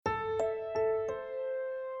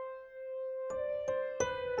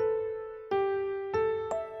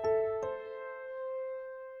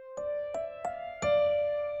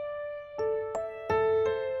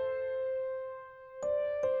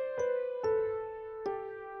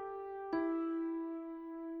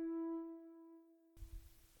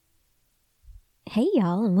Hey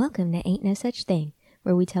y'all, and welcome to Ain't No Such Thing,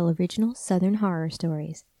 where we tell original Southern horror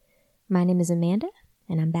stories. My name is Amanda,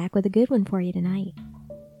 and I'm back with a good one for you tonight.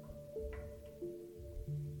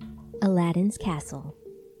 Aladdin's Castle.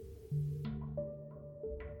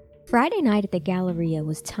 Friday night at the Galleria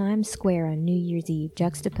was Times Square on New Year's Eve,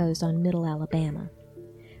 juxtaposed on Middle Alabama.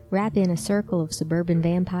 Wrap in a circle of suburban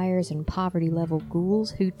vampires and poverty-level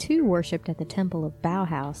ghouls who too worshipped at the temple of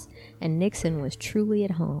Bauhaus, and Nixon was truly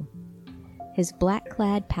at home. His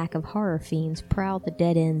black-clad pack of horror fiends prowled the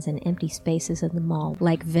dead ends and empty spaces of the mall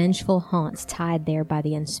like vengeful haunts tied there by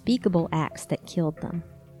the unspeakable axe that killed them.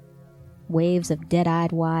 Waves of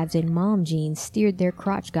dead-eyed wives in mom jeans steered their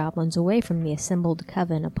crotch goblins away from the assembled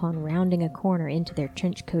coven upon rounding a corner into their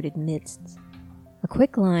trench-coated midsts. A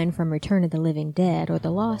quick line from Return of the Living Dead or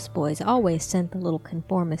The Lost Boys always sent the little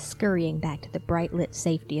conformists scurrying back to the bright-lit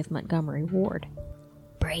safety of Montgomery Ward.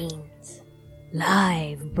 Brains.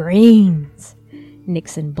 Live brains,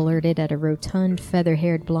 Nixon blurted at a rotund,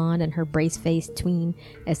 feather-haired blonde and her brace-faced tween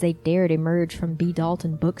as they dared emerge from B.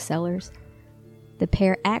 Dalton booksellers. The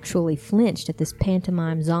pair actually flinched at this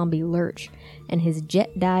pantomime zombie lurch, and his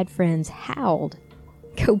jet-dyed friends howled.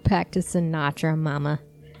 "Go back to Sinatra, Mama."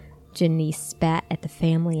 Janice spat at the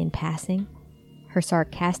family in passing. Her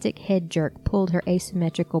sarcastic head jerk pulled her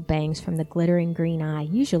asymmetrical bangs from the glittering green eye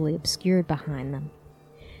usually obscured behind them.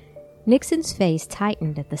 Nixon's face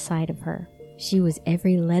tightened at the sight of her. She was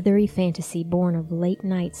every leathery fantasy born of late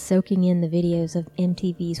nights soaking in the videos of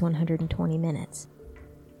MTV's 120 Minutes.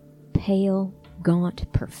 Pale,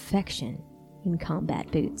 gaunt perfection in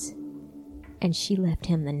combat boots. And she left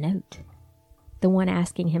him the note. The one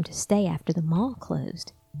asking him to stay after the mall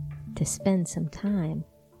closed. To spend some time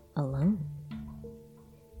alone.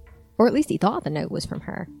 Or at least he thought the note was from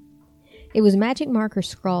her. It was magic marker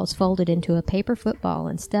scrawls folded into a paper football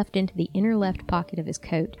and stuffed into the inner left pocket of his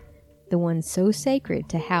coat, the one so sacred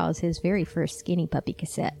to house his very first Skinny Puppy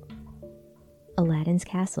cassette. Aladdin's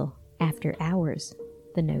Castle, after hours,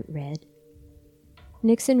 the note read.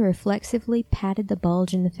 Nixon reflexively patted the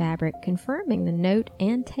bulge in the fabric, confirming the note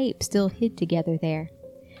and tape still hid together there,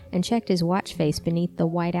 and checked his watch face beneath the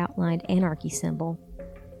white-outlined anarchy symbol.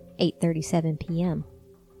 8:37 p.m.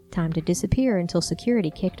 Time to disappear until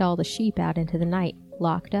security kicked all the sheep out into the night,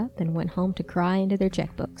 locked up, and went home to cry into their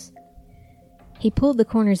checkbooks. He pulled the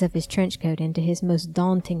corners of his trench coat into his most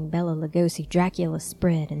daunting Bela Lugosi Dracula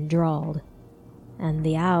spread and drawled, "And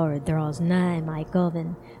the hour draws nigh, my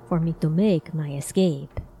coven, for me to make my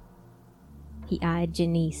escape." He eyed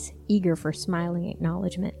Janice, eager for smiling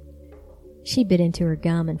acknowledgement. She bit into her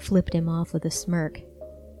gum and flipped him off with a smirk.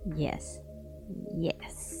 Yes.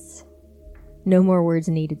 No more words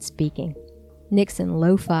needed speaking. Nixon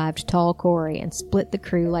low-fived tall Corey and split the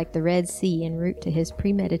crew like the Red Sea en route to his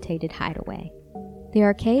premeditated hideaway. The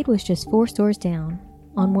arcade was just 4 stores down,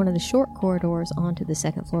 on one of the short corridors onto the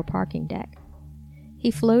second-floor parking deck.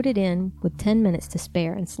 He floated in with 10 minutes to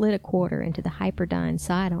spare and slid a quarter into the Hyperdyne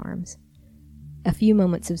sidearms. A few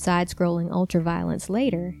moments of side-scrolling ultraviolence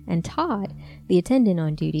later, and Todd, the attendant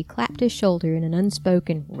on duty, clapped his shoulder in an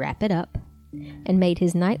unspoken "wrap it up," and made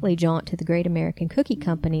his nightly jaunt to the Great American Cookie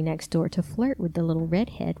Company next door to flirt with the little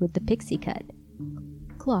redhead with the pixie cut.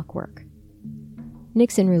 Clockwork.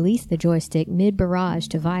 Nixon released the joystick mid-barrage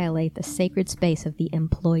to violate the sacred space of the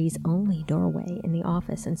employees-only doorway in the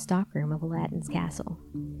office and stockroom of Aladdin's Castle.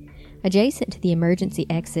 Adjacent to the emergency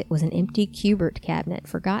exit was an empty Kubert cabinet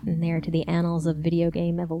forgotten there to the annals of video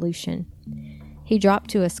game evolution. He dropped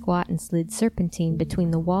to a squat and slid serpentine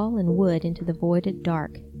between the wall and wood into the voided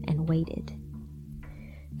dark and waited.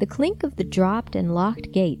 The clink of the dropped and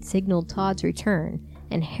locked gate signaled Todd's return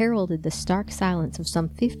and heralded the stark silence of some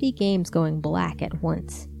 50 games going black at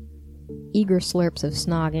once. Eager slurps of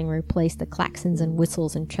snogging replaced the klaxons and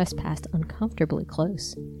whistles and trespassed uncomfortably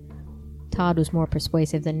close. Todd was more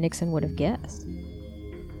persuasive than Nixon would have guessed.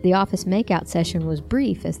 The office makeout session was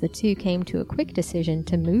brief as the two came to a quick decision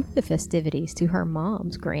to move the festivities to her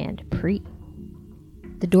mom's Grand Prix.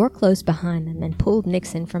 The door closed behind them and pulled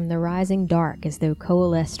Nixon from the rising dark as though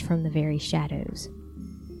coalesced from the very shadows.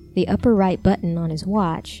 The upper right button on his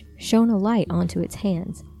watch shone a light onto its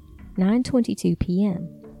hands. 9:22 p.m.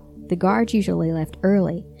 The guards usually left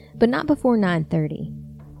early, but not before 9:30.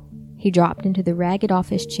 He dropped into the ragged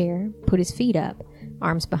office chair, put his feet up,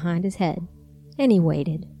 arms behind his head, and he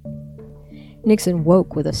waited. Nixon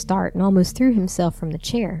woke with a start and almost threw himself from the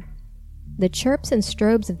chair. The chirps and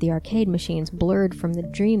strobes of the arcade machines blurred from the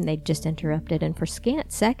dream they'd just interrupted, and for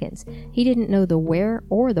scant seconds he didn't know the where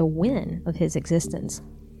or the when of his existence.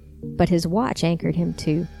 But his watch anchored him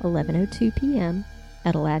to 11:02 p.m.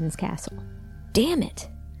 at Aladdin's Castle. Damn it!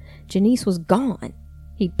 Janice was gone.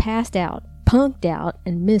 He'd passed out, punked out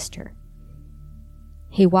and missed her.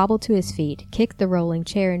 He wobbled to his feet, kicked the rolling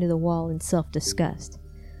chair into the wall in self-disgust.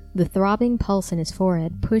 The throbbing pulse in his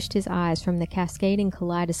forehead pushed his eyes from the cascading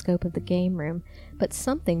kaleidoscope of the game room, but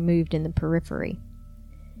something moved in the periphery.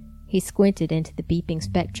 He squinted into the beeping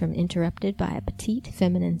spectrum interrupted by a petite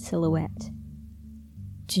feminine silhouette.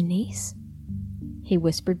 "Janice?" he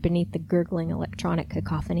whispered beneath the gurgling electronic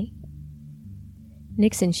cacophony.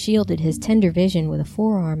 Nixon shielded his tender vision with a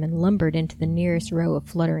forearm and lumbered into the nearest row of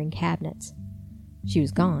fluttering cabinets. She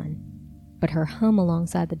was gone, but her hum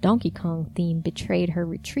alongside the Donkey Kong theme betrayed her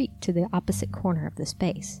retreat to the opposite corner of the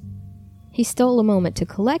space. He stole a moment to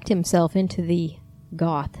collect himself into the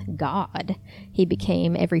goth god he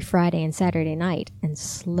became every Friday and Saturday night, and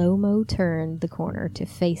slow-mo turned the corner to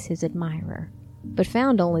face his admirer, but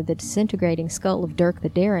found only the disintegrating skull of Dirk the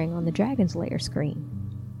Daring on the Dragon's Lair screen.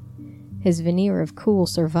 His veneer of cool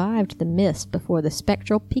survived the mist before the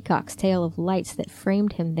spectral peacock's tail of lights that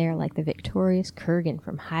framed him there like the victorious Kurgan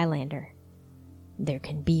from Highlander. "There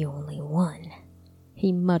can be only one,"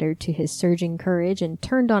 he muttered to his surging courage, and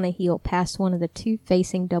turned on a heel past one of the two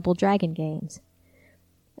facing double dragon games.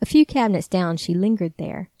 A few cabinets down she lingered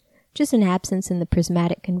there, just an absence in the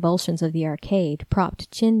prismatic convulsions of the arcade,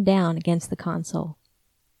 propped chin down against the console.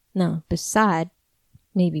 No, beside,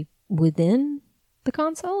 maybe within the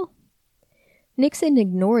console? Nixon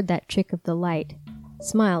ignored that trick of the light,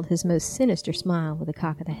 smiled his most sinister smile with a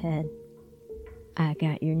cock of the head. "I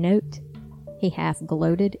got your note," he half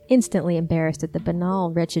gloated, instantly embarrassed at the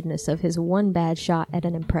banal wretchedness of his one bad shot at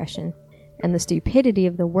an impression, and the stupidity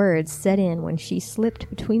of the words set in when she slipped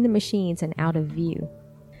between the machines and out of view.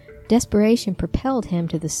 Desperation propelled him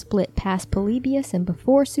to the split past Polybius and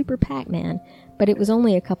before Super Pac-Man, but it was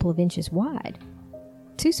only a couple of inches wide.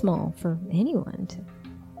 Too small for anyone to...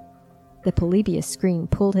 The Polybius screen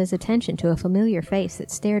pulled his attention to a familiar face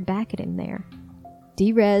that stared back at him there.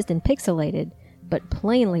 Derezzed and pixelated, but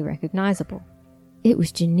plainly recognizable. It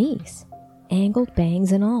was Janice, angled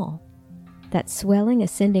bangs and all. That swelling,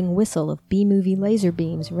 ascending whistle of B-movie laser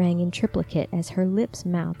beams rang in triplicate as her lips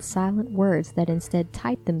mouthed silent words that instead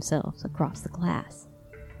typed themselves across the glass.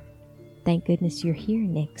 "Thank goodness you're here,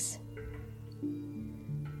 Nix."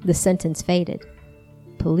 The sentence faded.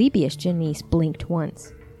 Polybius Janice blinked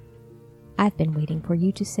once. "I've been waiting for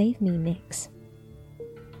you to save me, Nix."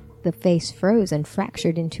 The face froze and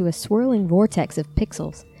fractured into a swirling vortex of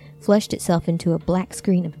pixels, fleshed itself into a black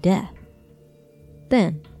screen of death.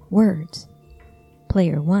 Then, words.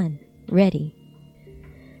 "Player 1, ready."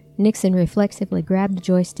 Nixon reflexively grabbed the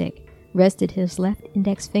joystick, rested his left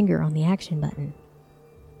index finger on the action button.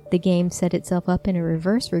 The game set itself up in a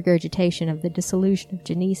reverse regurgitation of the dissolution of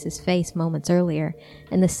Janice's face moments earlier,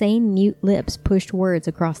 and the same mute lips pushed words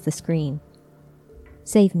across the screen.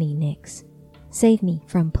 "Save me, Nix. Save me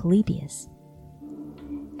from Polybius."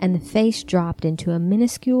 And the face dropped into a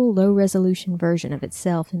minuscule, low-resolution version of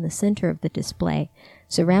itself in the center of the display,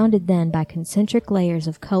 surrounded then by concentric layers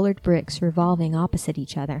of colored bricks revolving opposite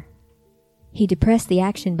each other. He depressed the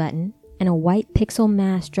action button, and a white pixel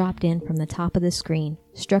mass dropped in from the top of the screen,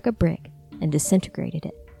 struck a brick, and disintegrated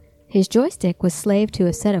it. His joystick was slave to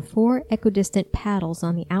a set of 4 equidistant paddles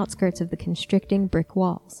on the outskirts of the constricting brick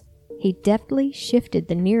walls. He deftly shifted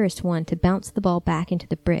the nearest one to bounce the ball back into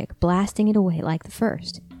the brick, blasting it away like the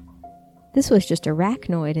first. This was just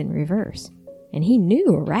Arachnoid in reverse, and he knew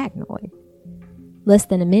Arachnoid. Less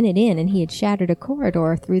than a minute in, and he had shattered a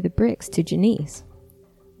corridor through the bricks to Janice.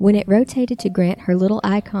 When it rotated to grant her little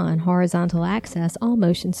icon horizontal access, all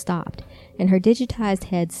motion stopped, and her digitized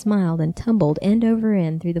head smiled and tumbled end over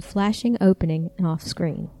end through the flashing opening and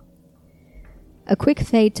off-screen. A quick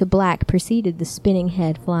fade to black preceded the spinning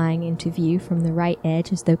head flying into view from the right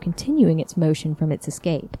edge as though continuing its motion from its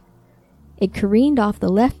escape. It careened off the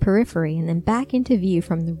left periphery and then back into view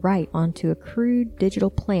from the right onto a crude digital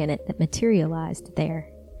planet that materialized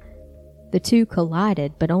there. The two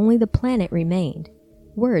collided, but only the planet remained.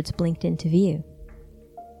 Words blinked into view.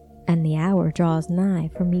 "And the hour draws nigh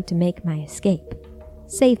for me to make my escape.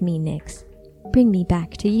 Save me, Nix. Bring me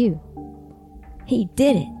back to you." He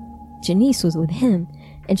did it! Janice was with him,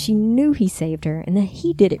 and she knew he saved her and that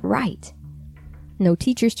he did it right. No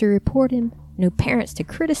teachers to report him, no parents to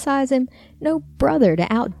criticize him, no brother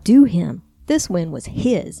to outdo him. This win was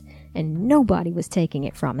his, and nobody was taking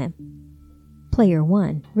it from him. "Player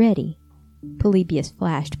 1, ready." Polybius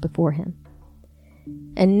flashed before him.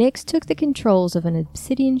 And Nix took the controls of an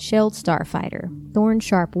obsidian-shelled starfighter,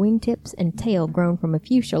 thorn-sharp wingtips and tail grown from a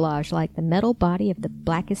fuselage like the metal body of the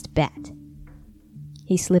blackest bat.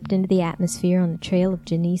 He slipped into the atmosphere on the trail of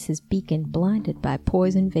Janice's beacon, blinded by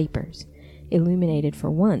poison vapors, illuminated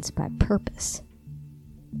for once by purpose.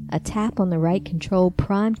 A tap on the right control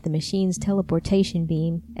primed the machine's teleportation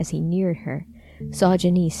beam as he neared her, saw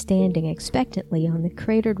Janice standing expectantly on the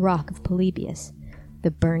cratered rock of Polybius,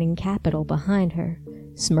 the burning capital behind her,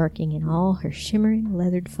 smirking in all her shimmering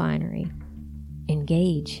leathered finery.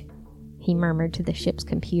 "Engage," he murmured to the ship's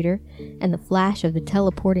computer, and the flash of the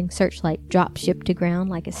teleporting searchlight dropped ship to ground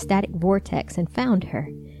like a static vortex and found her,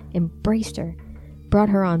 embraced her, brought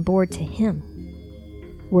her on board to him.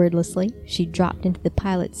 Wordlessly, she dropped into the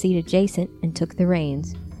pilot's seat adjacent and took the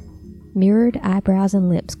reins. Mirrored eyebrows and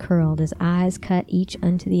lips curled as eyes cut each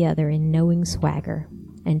unto the other in knowing swagger,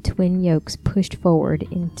 and twin yokes pushed forward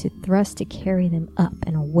into thrust to carry them up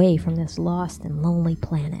and away from this lost and lonely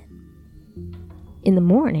planet. In the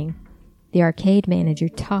morning, the arcade manager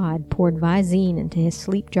Todd poured Visine into his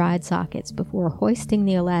sleep-dried sockets before hoisting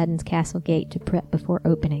the Aladdin's castle gate to prep before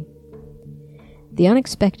opening. The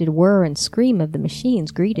unexpected whir and scream of the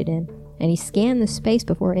machines greeted him, and he scanned the space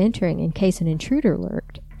before entering in case an intruder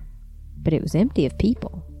lurked. But it was empty of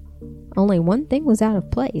people. Only one thing was out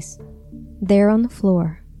of place. There on the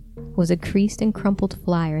floor was a creased and crumpled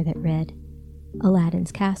flyer that read,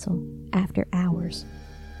 "Aladdin's Castle, after hours."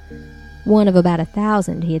 One of about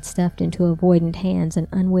 1,000 he had stuffed into avoidant hands and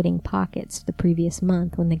unwitting pockets the previous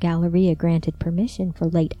month when the Galleria granted permission for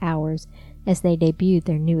late hours as they debuted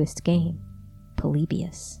their newest game,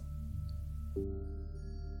 Polybius.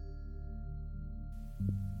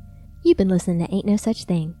 You've been listening to Ain't No Such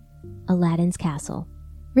Thing, Aladdin's Castle,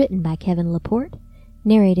 written by Kevin Laporte,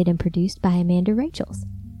 narrated and produced by Amanda Rachels.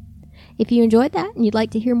 If you enjoyed that and you'd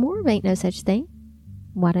like to hear more of Ain't No Such Thing,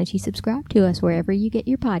 why don't you subscribe to us wherever you get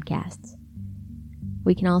your podcasts?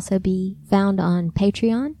 We can also be found on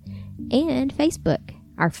Patreon and Facebook.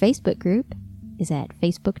 Our Facebook group is at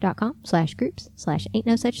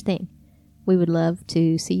facebook.com/groups/ain'tnosuchthing. We would love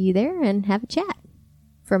to see you there and have a chat.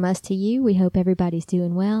 From us to you, we hope everybody's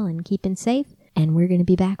doing well and keeping safe, and we're going to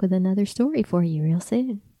be back with another story for you real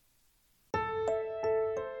soon.